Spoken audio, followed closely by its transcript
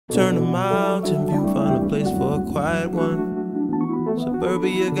Turn a mountain view, find a place for a quiet one.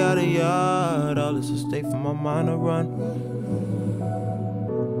 Suburbia got a yard, all this is state for my mind to run.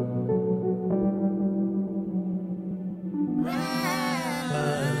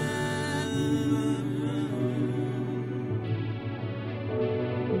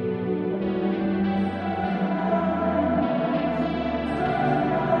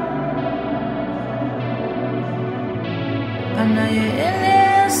 I know you're in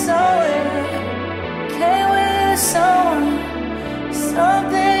there somewhere, came with someone,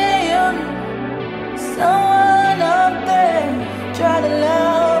 something you need, someone up there. Try to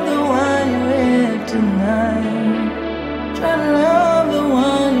love the one you're with tonight. Try to love the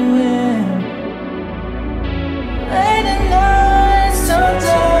one you're with. Late at night,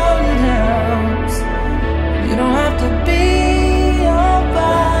 sometimes it helps. You don't have to be all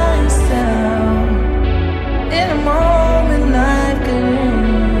by yourself. In a moment, life could end.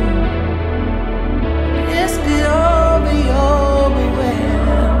 This could all be over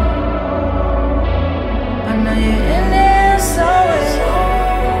well. I know you're in there somewhere.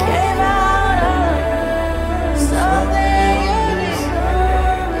 Came out of something you need.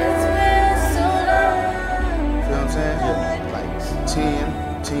 It's been so long. Feel what I'm saying? Yeah, like 10,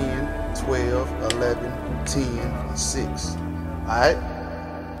 10, 12, 11, 10, 6. Alright?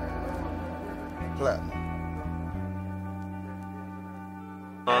 Platinum.